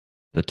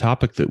The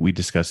topic that we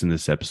discuss in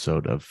this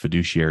episode of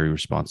fiduciary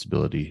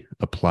responsibility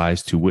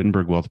applies to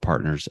Wittenberg Wealth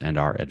Partners and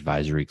our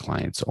advisory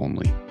clients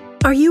only.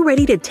 Are you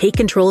ready to take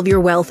control of your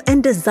wealth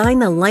and design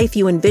the life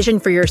you envision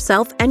for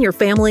yourself and your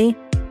family?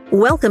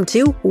 Welcome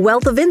to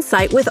Wealth of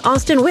Insight with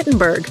Austin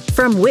Wittenberg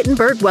from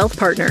Wittenberg Wealth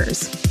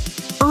Partners.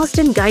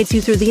 Austin guides you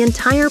through the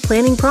entire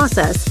planning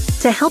process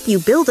to help you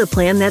build a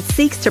plan that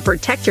seeks to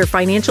protect your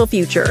financial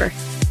future.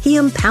 He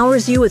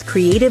empowers you with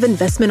creative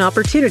investment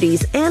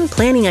opportunities and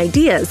planning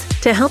ideas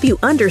to help you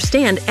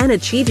understand and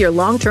achieve your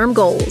long-term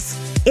goals.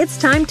 It's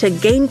time to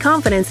gain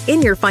confidence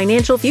in your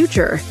financial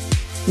future.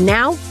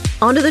 Now,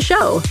 on to the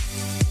show.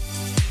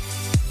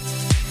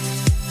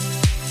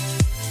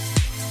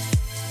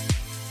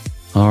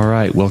 All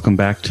right, welcome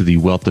back to the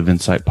Wealth of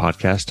Insight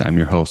podcast. I'm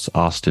your host,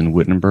 Austin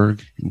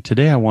Wittenberg. And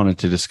today I wanted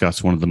to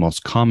discuss one of the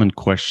most common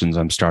questions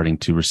I'm starting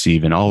to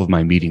receive in all of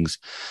my meetings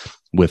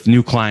with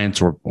new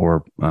clients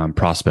or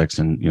prospects.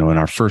 And, in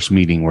our first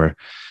meeting where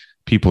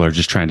people are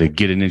just trying to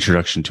get an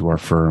introduction to our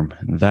firm,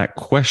 that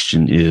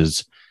question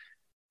is,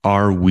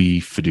 are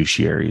we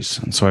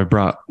fiduciaries? And so I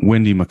brought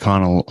Wendy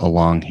McConnell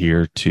along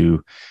here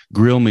to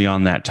grill me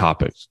on that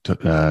topic.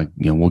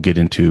 We'll get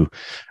into,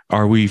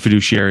 are we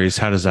fiduciaries?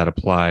 How does that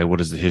apply?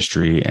 What is the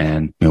history?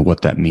 And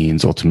what that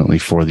means ultimately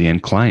for the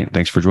end client.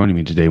 Thanks for joining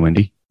me today,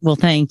 Wendy. Well,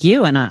 thank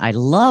you. And I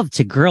love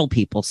to grill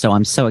people, so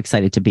I'm so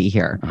excited to be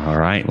here. All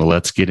right. Well,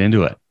 let's get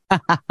into it.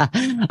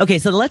 Okay.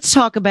 So let's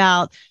talk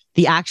about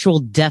the actual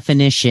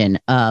definition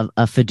of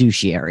a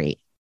fiduciary.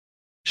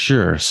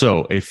 Sure.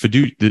 So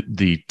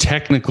the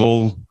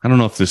technical, I don't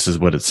know if this is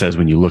what it says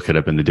when you look it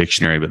up in the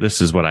dictionary, but this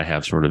is what I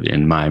have sort of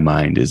in my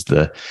mind is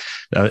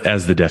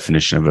as the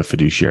definition of a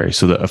fiduciary.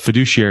 So a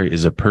fiduciary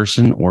is a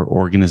person or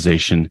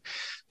organization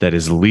that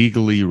is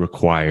legally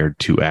required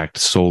to act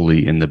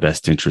solely in the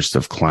best interest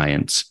of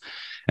clients.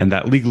 And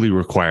that legally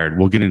required,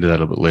 we'll get into that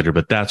a little bit later,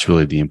 but that's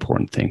really the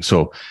important thing.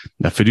 So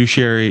a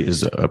fiduciary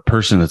is a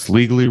person that's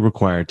legally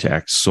required to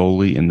act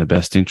solely in the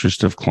best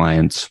interest of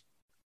clients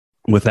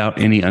without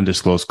any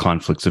undisclosed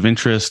conflicts of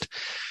interest.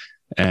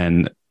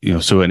 And,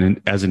 as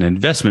an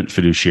investment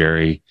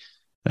fiduciary,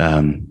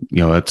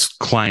 it's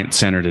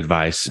client-centered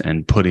advice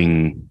and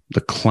putting the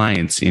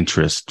client's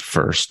interest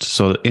first.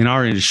 So in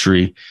our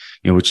industry,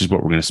 which is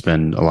what we're going to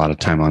spend a lot of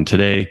time on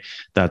today,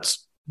 that's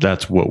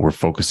what we're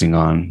focusing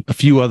on. A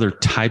few other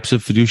types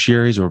of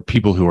fiduciaries or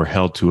people who are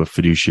held to a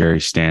fiduciary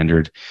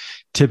standard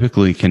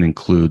typically can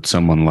include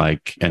someone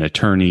like an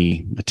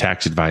attorney, a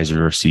tax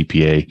advisor, or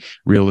CPA.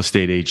 Real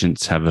estate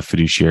agents have a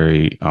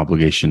fiduciary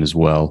obligation as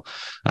well.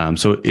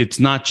 So it's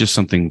not just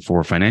something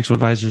for financial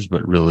advisors,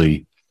 but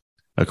really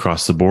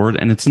across the board.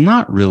 And it's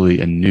not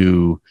really a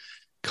new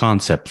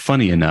concept.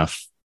 Funny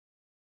enough,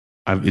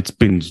 it's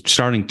been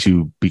starting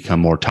to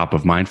become more top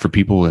of mind for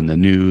people in the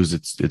news.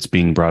 It's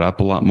being brought up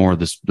a lot more,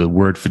 the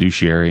word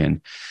fiduciary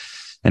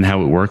and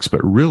how it works.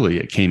 But really,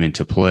 it came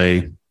into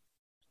play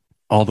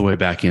all the way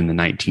back in the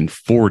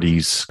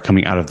 1940s,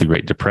 coming out of the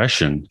Great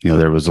Depression.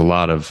 There was a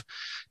lot of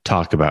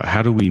talk about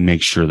how do we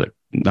make sure that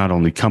not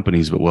only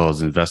companies, but well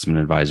as investment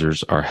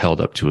advisors are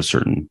held up to a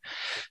certain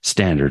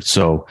standard.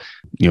 So,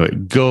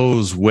 it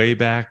goes way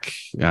back,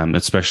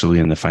 especially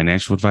in the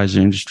financial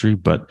advisor industry,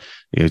 but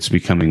it's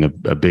becoming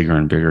a bigger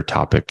and bigger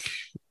topic,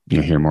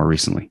 here more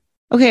recently.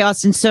 Okay,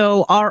 Austin.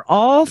 So are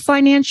all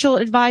financial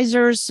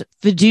advisors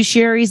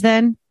fiduciaries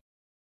then?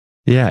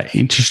 Yeah,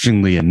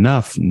 interestingly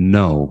enough,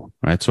 no.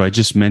 Right. So I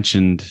just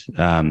mentioned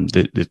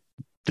that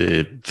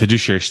the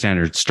fiduciary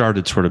standard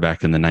started sort of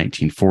back in the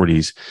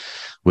 1940s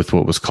with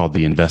what was called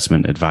the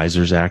Investment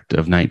Advisors Act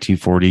of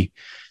 1940,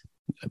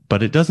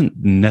 but it doesn't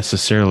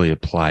necessarily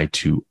apply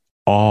to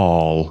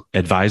all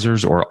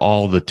advisors or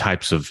all the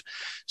types of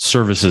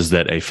services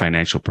that a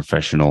financial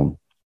professional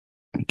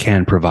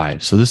can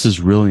provide. So this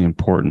is really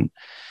important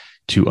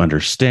to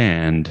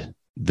understand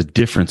the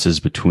differences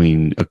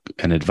between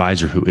an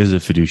advisor who is a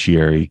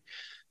fiduciary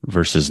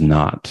versus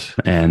not.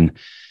 And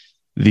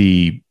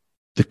the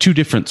two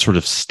different sort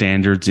of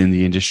standards in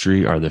the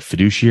industry are the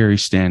fiduciary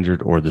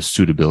standard or the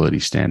suitability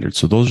standard.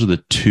 So those are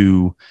the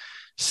two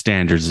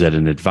standards that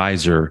an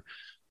advisor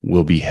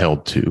will be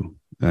held to.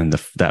 And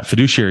that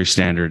fiduciary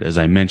standard, as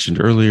I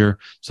mentioned earlier,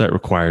 so that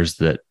requires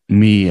that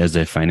me as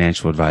a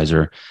financial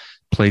advisor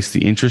place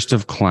the interest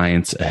of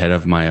clients ahead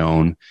of my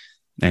own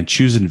and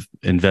choose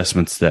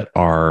investments that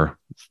are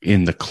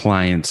in the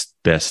client's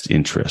best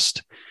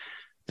interest.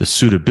 The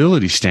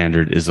suitability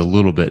standard is a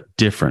little bit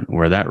different,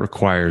 where that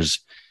requires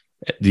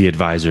the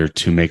advisor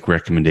to make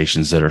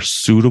recommendations that are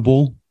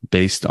suitable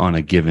based on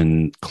a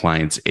given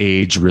client's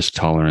age, risk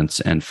tolerance,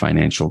 and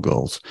financial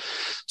goals.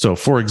 So,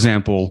 for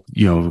example,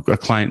 a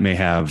client may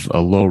have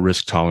a low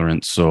risk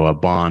tolerance, so a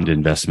bond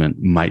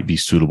investment might be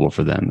suitable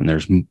for them. And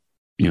there's,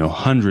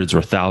 hundreds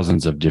or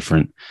thousands of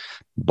different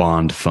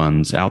bond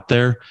funds out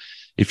there.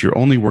 If you're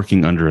only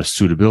working under a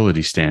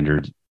suitability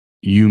standard,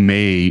 you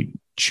may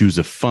choose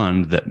a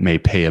fund that may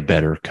pay a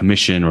better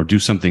commission or do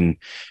something,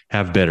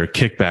 have better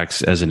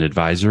kickbacks as an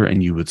advisor,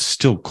 and you would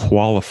still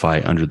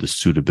qualify under the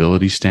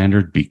suitability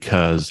standard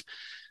because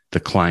the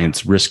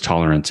client's risk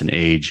tolerance and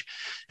age,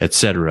 et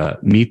cetera,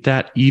 meet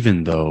that,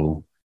 even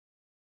though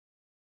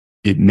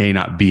it may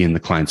not be in the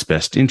client's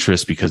best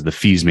interest because the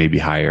fees may be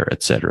higher,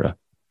 et cetera.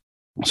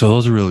 So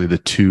those are really the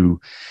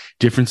two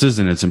differences.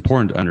 And it's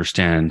important to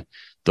understand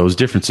those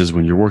differences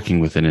when you're working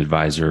with an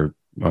advisor,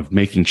 of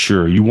making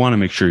sure you want to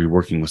make sure you're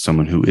working with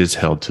someone who is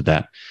held to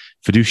that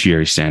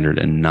fiduciary standard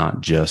and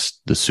not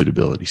just the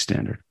suitability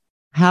standard.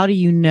 How do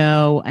you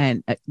know,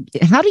 and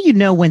how do you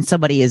know when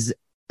somebody is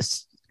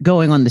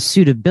going on the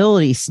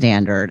suitability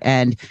standard?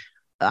 And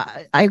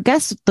I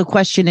guess the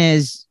question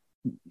is,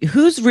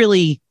 who's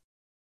really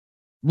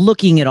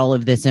looking at all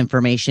of this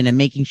information and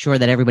making sure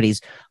that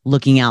everybody's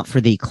looking out for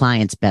the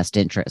client's best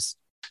interest?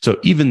 So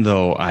even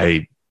though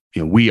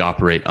we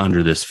operate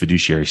under this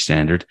fiduciary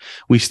standard,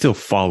 we still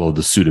follow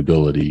the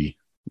suitability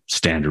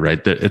standard,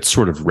 right? That it's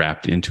sort of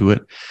wrapped into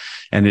it.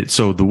 And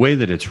so the way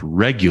that it's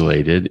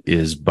regulated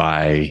is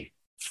by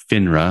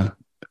FINRA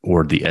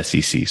or the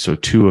SEC. So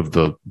two of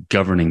the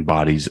governing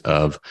bodies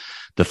of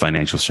the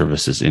financial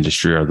services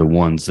industry are the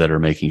ones that are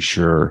making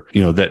sure,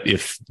 that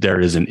if there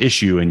is an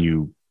issue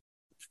and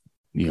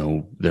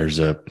there's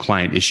a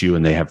client issue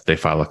and they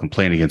file a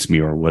complaint against me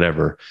or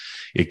whatever,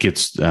 it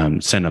gets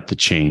sent up the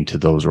chain to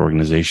those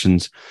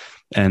organizations.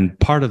 And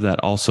part of that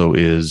also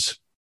is,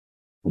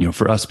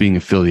 for us being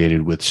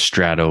affiliated with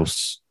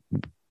Stratos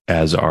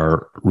as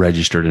our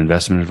registered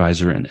investment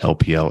advisor and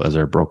LPL as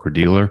our broker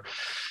dealer,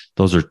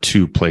 those are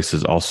two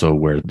places also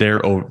where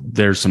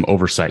there's some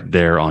oversight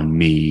there on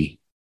me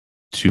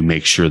to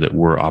make sure that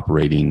we're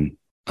operating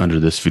under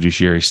this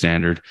fiduciary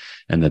standard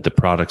and that the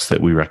products that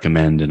we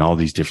recommend and all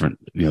these different,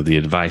 the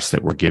advice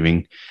that we're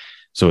giving.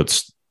 So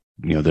it's,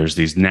 there's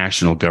these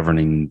national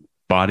governing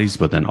bodies,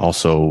 but then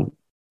also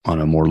on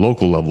a more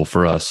local level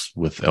for us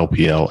with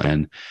LPL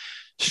and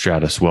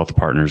Stratus Wealth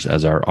Partners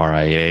as our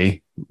RIA,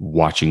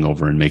 watching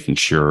over and making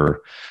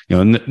sure,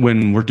 and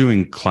when we're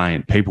doing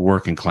client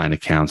paperwork and client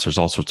accounts, there's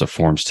all sorts of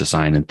forms to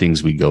sign and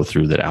things we go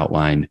through that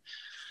outline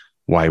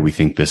why we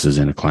think this is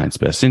in a client's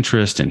best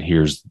interest. And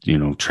here's,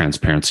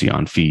 transparency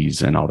on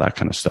fees and all that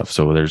kind of stuff.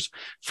 So there's,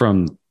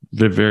 from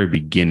the very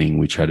beginning,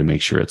 we try to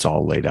make sure it's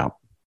all laid out.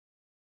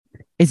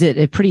 Is it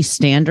a pretty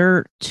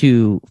standard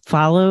to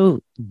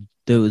follow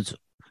those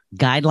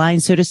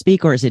guidelines, so to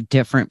speak, or is it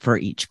different for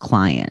each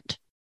client?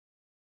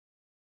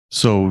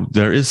 So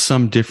there is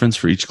some difference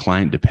for each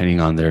client depending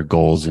on their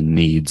goals and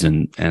needs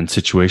and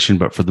situation,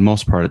 but for the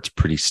most part, it's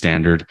pretty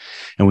standard.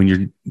 And when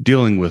you're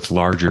dealing with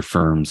larger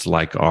firms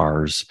like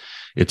ours,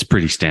 it's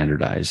pretty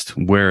standardized.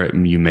 Where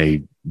you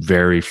may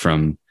vary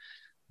from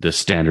the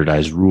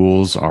standardized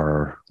rules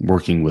are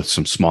working with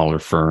some smaller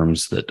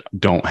firms that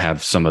don't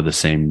have some of the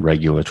same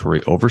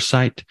regulatory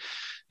oversight.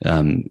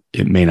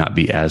 It may not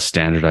be as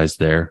standardized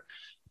there,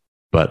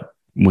 but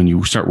when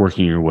you start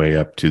working your way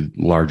up to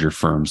larger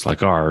firms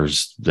like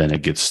ours, then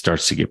it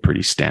starts to get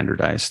pretty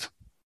standardized.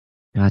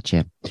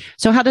 Gotcha.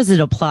 So how does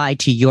it apply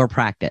to your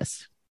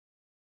practice?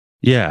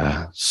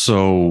 Yeah.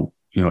 So,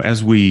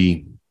 as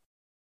we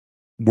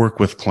work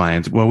with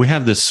clients, well, we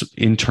have this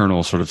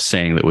internal sort of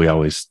saying that we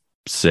always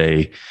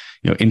say,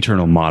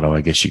 internal motto,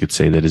 I guess you could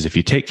say, that is, if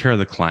you take care of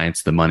the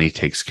clients, the money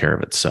takes care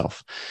of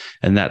itself.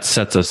 And that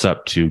sets us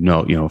up to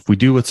know, if we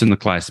do what's in the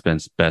client's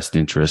best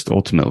interest,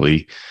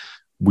 ultimately,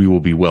 we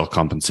will be well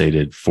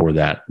compensated for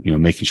that,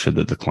 making sure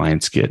that the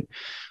clients get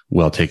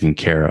well taken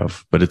care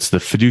of. But it's the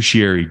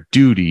fiduciary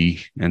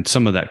duty, and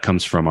some of that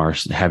comes from our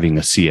having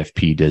a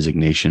CFP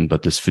designation,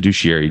 but this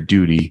fiduciary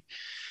duty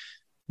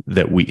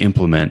that we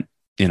implement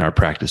in our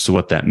practice. So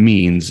what that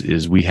means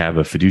is we have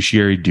a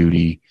fiduciary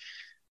duty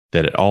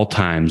that at all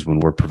times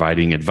when we're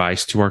providing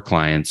advice to our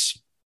clients,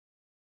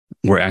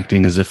 we're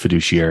acting as a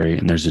fiduciary,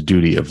 and there's a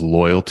duty of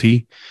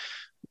loyalty.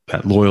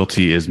 That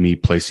loyalty is me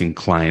placing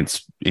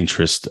clients'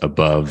 interest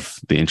above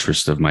the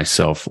interest of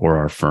myself or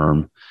our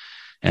firm,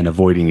 and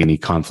avoiding any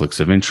conflicts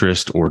of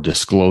interest or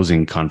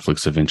disclosing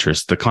conflicts of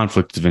interest. The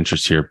conflict of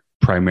interest here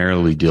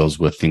primarily deals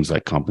with things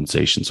like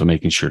compensation. So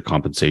making sure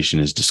compensation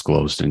is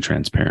disclosed and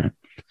transparent,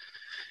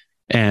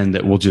 and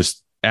that we'll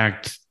just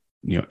act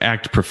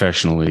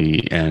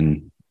professionally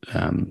and,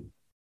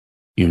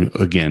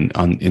 again,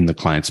 in the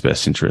client's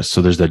best interest.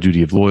 So there's that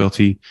duty of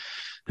loyalty.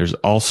 There's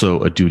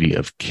also a duty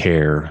of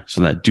care.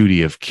 So that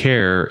duty of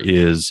care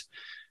is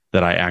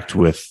that I act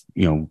with,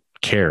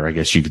 care, I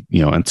guess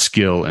and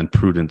skill and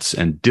prudence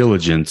and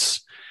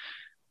diligence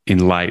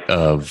in light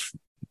of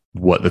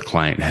what the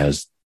client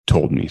has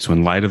told me. So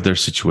in light of their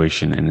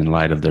situation and in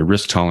light of their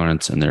risk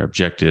tolerance and their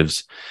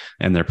objectives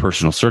and their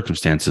personal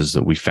circumstances,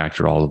 that we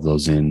factor all of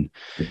those in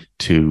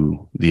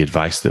to the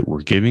advice that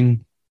we're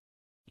giving.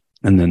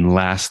 And then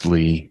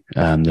lastly,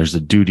 there's a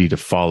duty to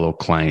follow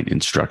client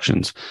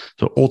instructions.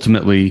 So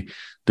ultimately,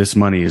 this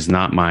money is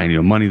not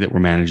mine. Money that we're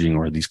managing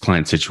or these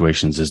client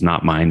situations is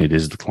not mine. It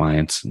is the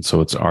client's. And so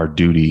it's our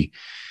duty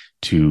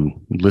to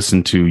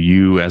listen to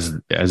you as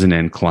an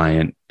end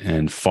client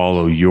and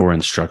follow your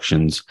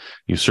instructions.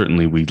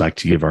 Certainly we'd like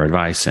to give our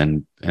advice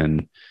and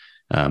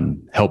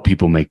help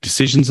people make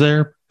decisions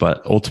there,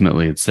 but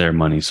ultimately it's their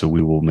money. So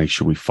we will make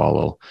sure we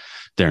follow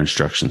their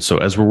instructions. So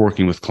as we're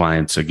working with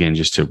clients, again,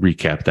 just to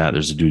recap that,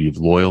 there's a duty of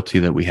loyalty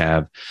that we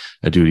have,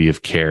 a duty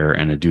of care,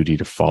 and a duty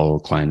to follow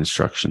client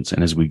instructions.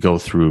 And as we go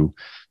through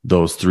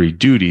those three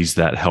duties,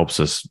 that helps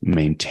us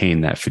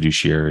maintain that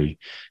fiduciary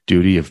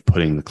duty of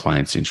putting the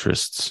client's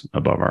interests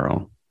above our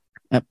own.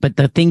 But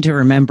the thing to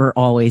remember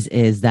always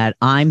is that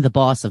I'm the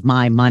boss of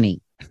my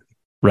money.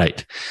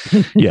 Right.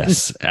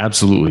 Yes,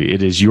 absolutely.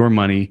 It is your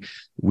money.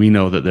 We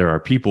know that there are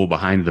people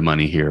behind the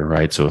money here,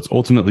 right? So it's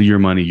ultimately your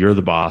money. You're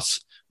the boss.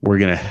 We're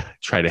going to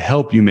try to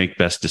help you make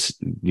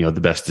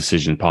the best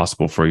decision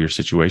possible for your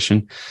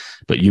situation.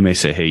 But you may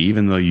say, hey,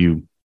 even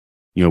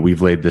though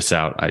we've laid this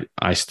out,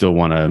 I still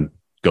want to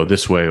go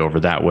this way over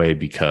that way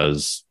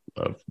because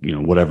of,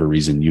 whatever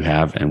reason you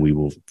have, and we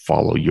will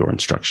follow your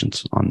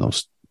instructions on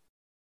those.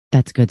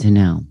 That's good to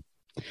know.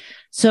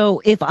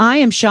 So if I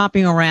am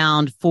shopping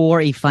around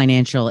for a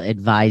financial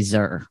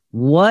advisor,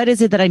 what is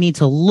it that I need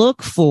to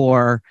look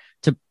for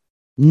to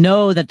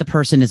know that the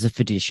person is a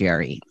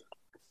fiduciary?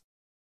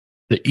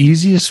 The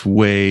easiest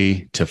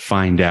way to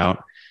find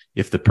out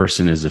if the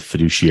person is a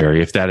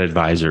fiduciary, if that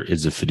advisor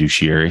is a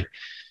fiduciary,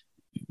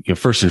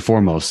 first and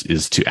foremost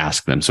is to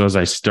ask them. So as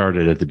I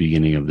started at the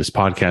beginning of this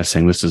podcast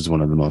saying, this is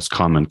one of the most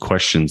common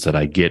questions that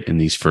I get in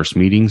these first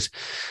meetings.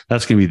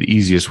 That's going to be the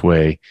easiest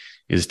way,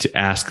 is to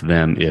ask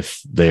them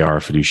if they are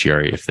a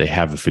fiduciary, if they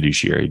have a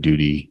fiduciary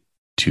duty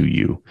to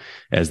you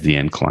as the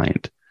end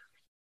client.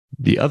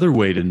 The other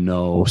way to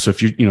know, so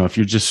if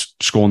you're just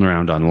scrolling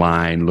around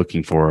online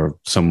looking for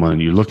someone,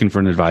 you're looking for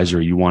an advisor,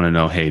 you want to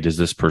know, hey, does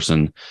this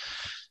person,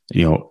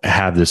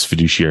 have this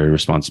fiduciary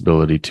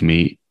responsibility to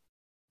me?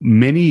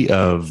 Many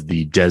of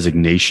the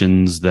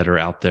designations that are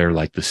out there,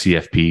 like the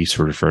CFP,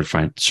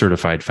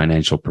 Certified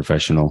Financial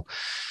Professional,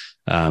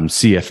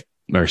 CPA,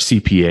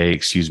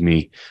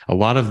 a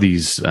lot of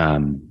these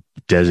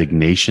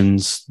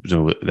designations,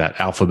 that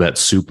alphabet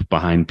soup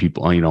behind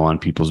people, on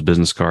people's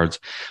business cards,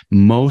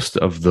 most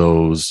of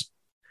those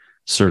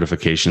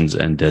certifications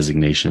and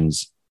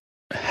designations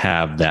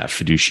have that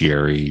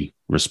fiduciary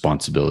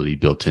responsibility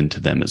built into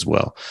them as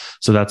well.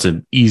 So that's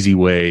an easy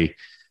way,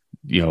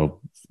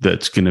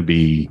 that's going to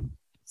be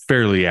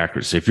fairly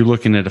accurate. So if you're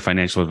looking at a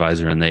financial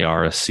advisor and they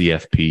are a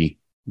CFP,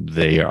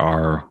 they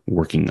are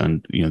working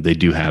on, they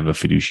do have a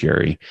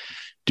fiduciary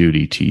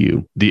duty to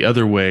you. The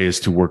other way is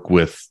to work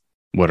with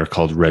what are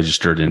called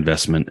registered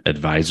investment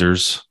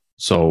advisors.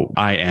 So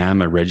I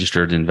am a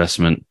registered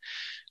investment.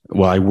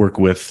 Well, I work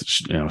with,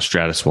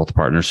 Stratus Wealth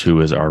Partners,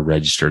 who is our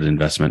registered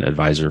investment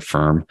advisor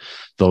firm.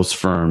 Those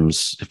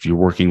firms, if you're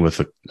working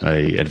with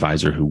a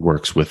advisor who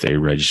works with a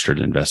registered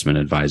investment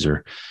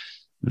advisor,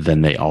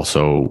 then they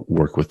also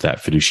work with that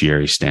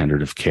fiduciary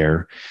standard of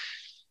care.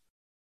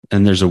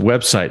 And there's a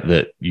website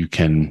that you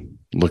can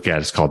look at.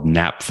 It's called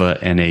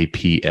NAPFA,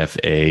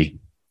 NAPFA.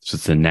 So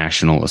it's the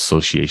National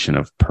Association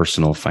of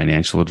Personal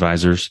Financial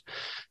Advisors.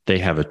 They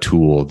have a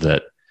tool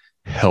that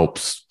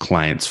helps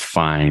clients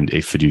find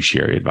a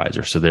fiduciary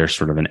advisor. So they're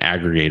sort of an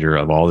aggregator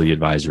of all the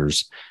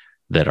advisors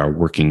that are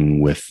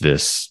working with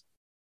this,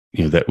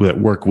 that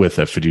work with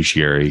a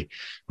fiduciary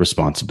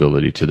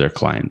responsibility to their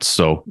clients.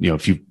 So,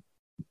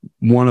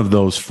 one of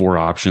those four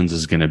options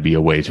is going to be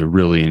a way to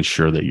really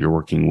ensure that you're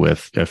working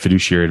with a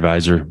fiduciary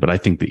advisor. But I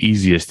think the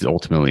easiest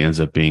ultimately ends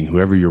up being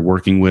whoever you're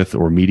working with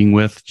or meeting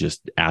with,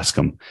 just ask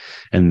them.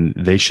 And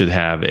they should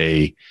have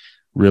a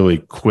really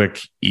quick,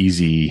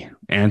 easy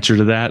answer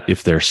to that.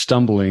 If they're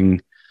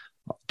stumbling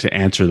to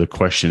answer the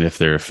question, if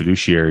they're a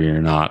fiduciary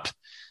or not,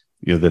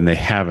 then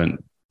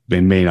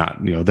they may not,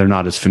 they're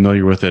not as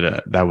familiar with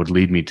it. That would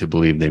lead me to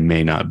believe they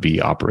may not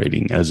be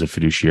operating as a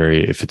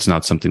fiduciary if it's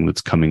not something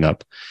that's coming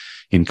up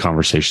in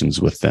conversations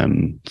with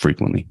them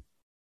frequently.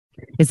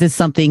 Is this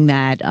something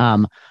that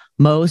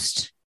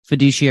most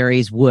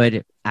fiduciaries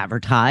would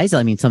advertise?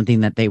 I mean, something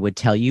that they would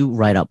tell you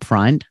right up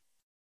front?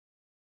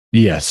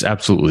 Yes,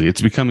 absolutely.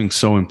 It's becoming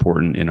so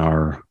important in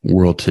our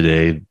world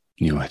today,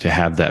 to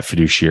have that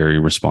fiduciary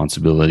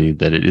responsibility,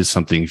 that it is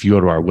something, if you go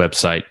to our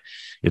website,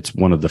 it's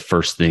one of the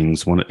first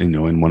things,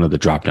 in one of the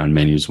drop-down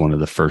menus, one of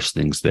the first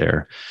things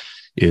there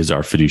is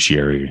our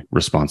fiduciary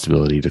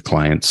responsibility to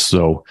clients.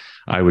 So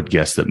I would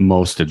guess that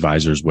most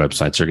advisors'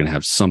 websites are going to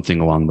have something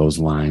along those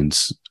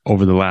lines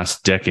over the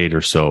last decade or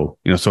so.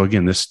 So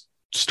again, this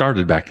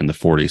started back in the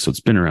 40s, so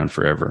it's been around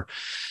forever.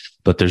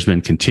 But there's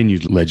been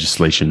continued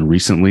legislation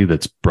recently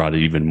that's brought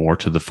it even more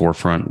to the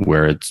forefront,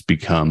 where it's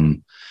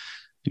become,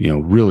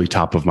 really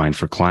top of mind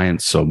for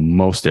clients. So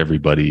most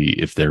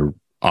everybody, if they're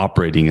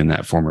operating in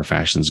that form or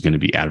fashion, is going to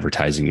be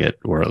advertising it,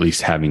 or at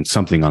least having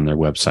something on their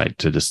website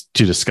to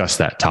discuss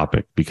that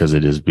topic, because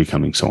it is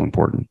becoming so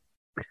important.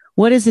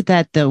 What is it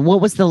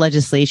what was the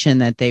legislation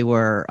that they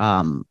were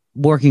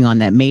working on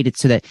that made it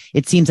so that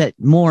it seems that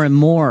more and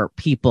more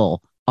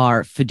people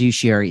are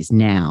fiduciaries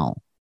now?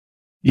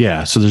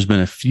 Yeah. So there's been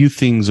a few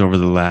things over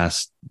the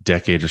last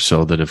decade or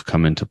so that have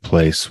come into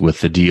place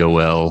with the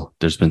DOL.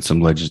 There's been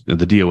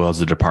the DOL is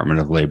the Department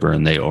of Labor,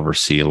 and they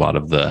oversee a lot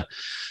of the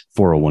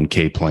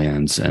 401k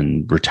plans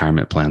and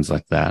retirement plans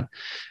like that.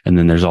 And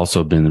then there's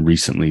also been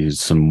recently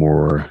some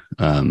more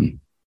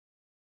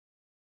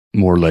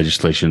more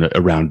legislation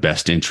around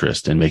best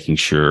interest and making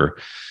sure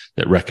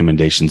that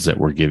recommendations that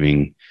we're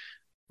giving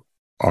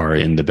are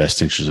in the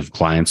best interest of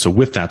clients. So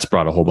with that's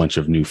brought a whole bunch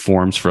of new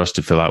forms for us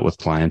to fill out with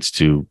clients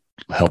to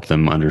help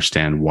them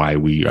understand why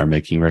we are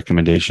making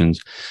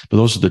recommendations. But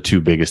those are the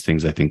two biggest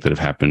things I think that have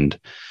happened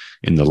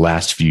in the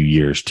last few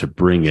years to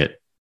bring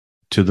it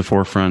to the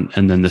forefront.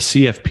 And then the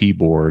CFP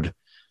board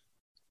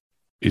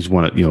is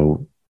one of,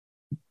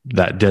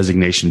 that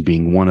designation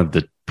being one of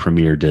the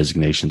premier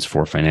designations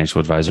for financial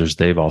advisors.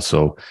 They've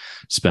also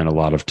spent a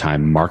lot of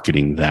time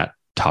marketing that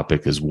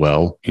topic as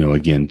well.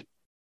 Again,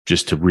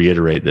 just to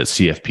reiterate that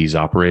CFPs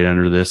operate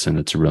under this, and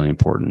it's a really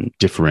important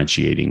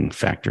differentiating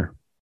factor.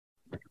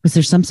 Was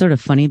there some sort of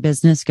funny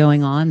business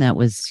going on that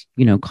was,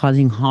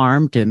 causing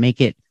harm to make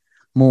it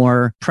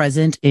more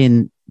present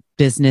in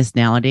business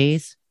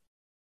nowadays?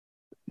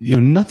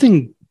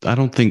 Nothing, I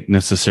don't think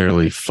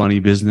necessarily funny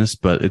business,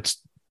 but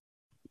it's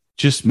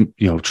just,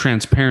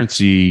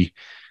 transparency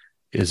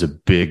is a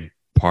big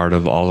part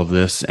of all of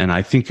this. And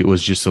I think it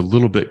was just a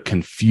little bit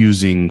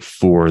confusing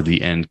for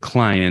the end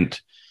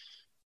client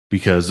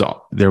because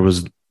there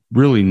was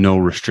really no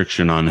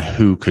restriction on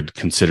who could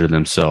consider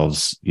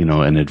themselves,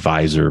 an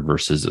advisor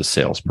versus a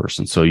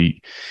salesperson. So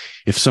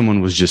if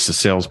someone was just a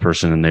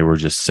salesperson and they were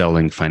just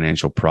selling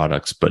financial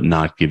products, but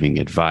not giving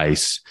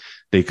advice,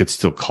 they could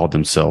still call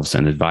themselves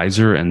an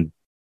advisor. And,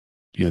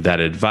 that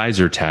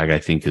advisor tag, I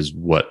think, is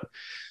what,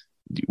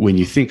 when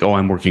you think, oh,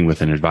 I'm working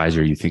with an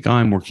advisor, you think, oh,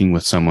 I'm working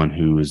with someone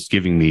who is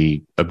giving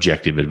me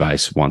objective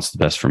advice, wants the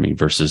best for me,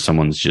 versus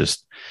someone's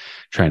just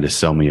trying to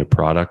sell me a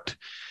product.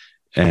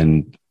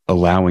 And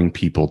allowing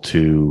people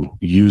to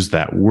use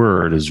that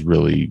word is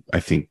really, I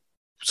think,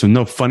 so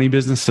no funny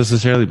business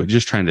necessarily, but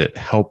just trying to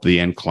help the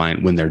end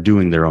client when they're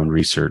doing their own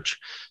research,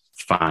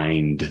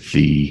 find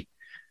the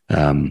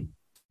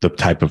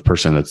type of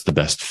person that's the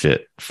best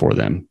fit for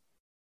them.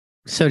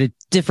 So to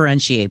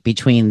differentiate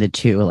between the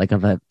two, like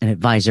of an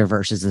advisor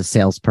versus a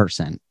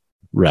salesperson.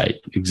 Right.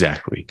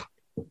 Exactly.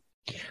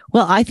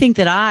 Well, I think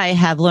that I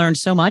have learned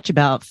so much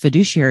about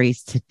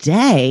fiduciaries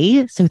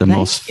today. So the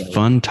most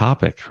fun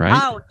topic, right?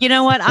 Oh, you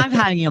know what? I'm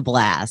having a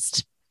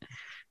blast.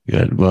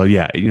 Good. Well,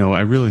 yeah,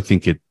 I really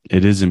think it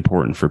is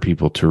important for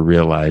people to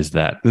realize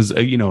that, because,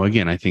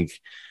 again, I think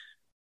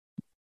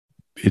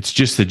it's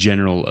just the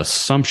general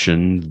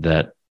assumption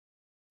that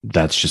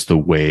that's just the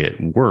way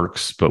it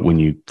works. But when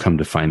you come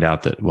to find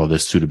out that, well,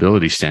 this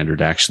suitability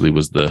standard actually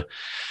was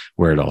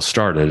where it all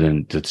started,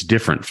 and it's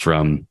different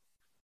from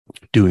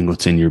doing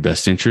what's in your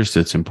best interest,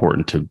 it's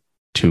important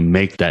to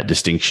make that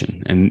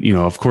distinction. And,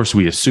 of course,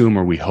 we assume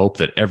or we hope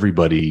that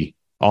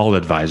all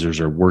advisors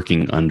are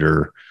working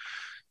under,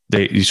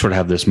 you sort of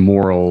have this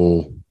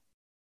moral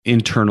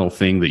internal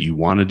thing that you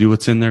want to do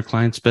what's in their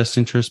client's best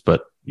interest,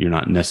 but you're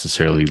not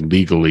necessarily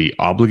legally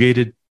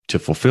obligated to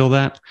fulfill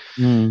that.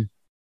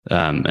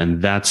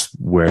 And that's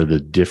where the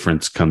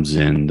difference comes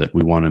in, that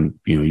we want to,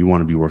 you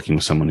want to be working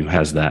with someone who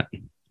has that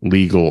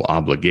legal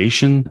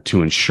obligation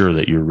to ensure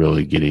that you're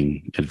really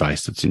getting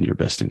advice that's in your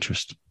best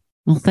interest.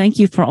 Well, thank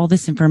you for all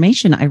this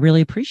information. I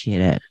really appreciate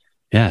it.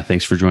 Yeah,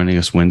 thanks for joining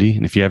us, Wendy.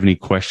 And if you have any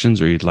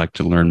questions or you'd like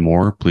to learn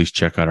more, please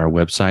check out our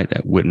website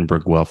at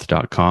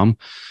wittenbergwealth.com,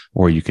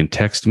 or you can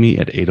text me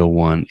at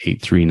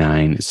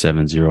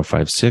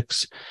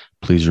 801-839-7056.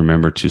 Please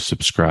remember to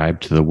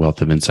subscribe to the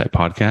Wealth of Insight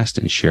podcast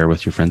and share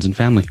with your friends and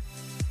family.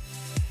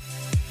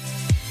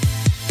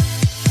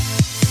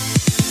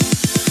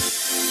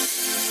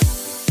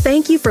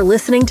 Thank you for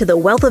listening to the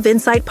Wealth of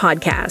Insight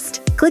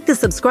podcast. Click the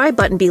subscribe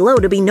button below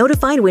to be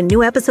notified when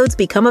new episodes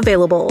become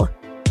available.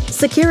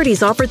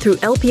 Securities offered through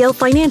LPL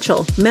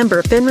Financial,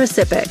 member FINRA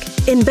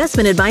SIPC.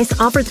 Investment advice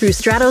offered through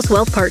Stratos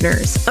Wealth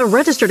Partners, a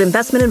registered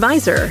investment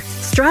advisor.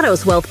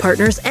 Stratos Wealth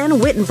Partners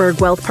and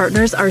Wittenberg Wealth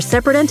Partners are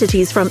separate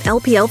entities from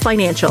LPL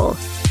Financial.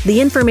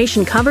 The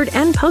information covered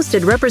and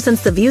posted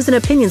represents the views and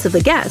opinions of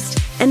the guest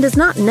and does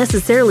not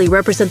necessarily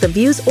represent the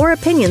views or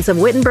opinions of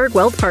Wittenberg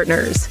Wealth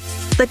Partners.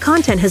 The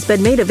content has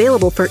been made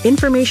available for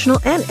informational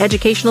and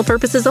educational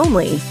purposes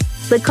only.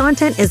 The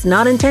content is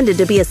not intended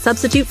to be a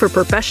substitute for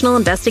professional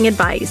investing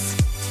advice.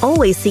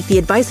 Always seek the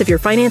advice of your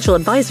financial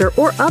advisor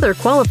or other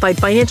qualified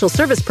financial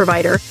service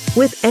provider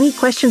with any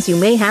questions you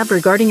may have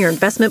regarding your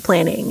investment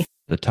planning.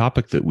 The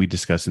topic that we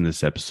discuss in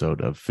this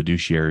episode of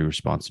fiduciary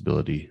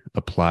responsibility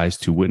applies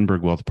to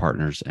Wittenberg Wealth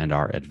Partners and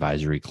our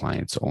advisory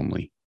clients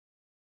only.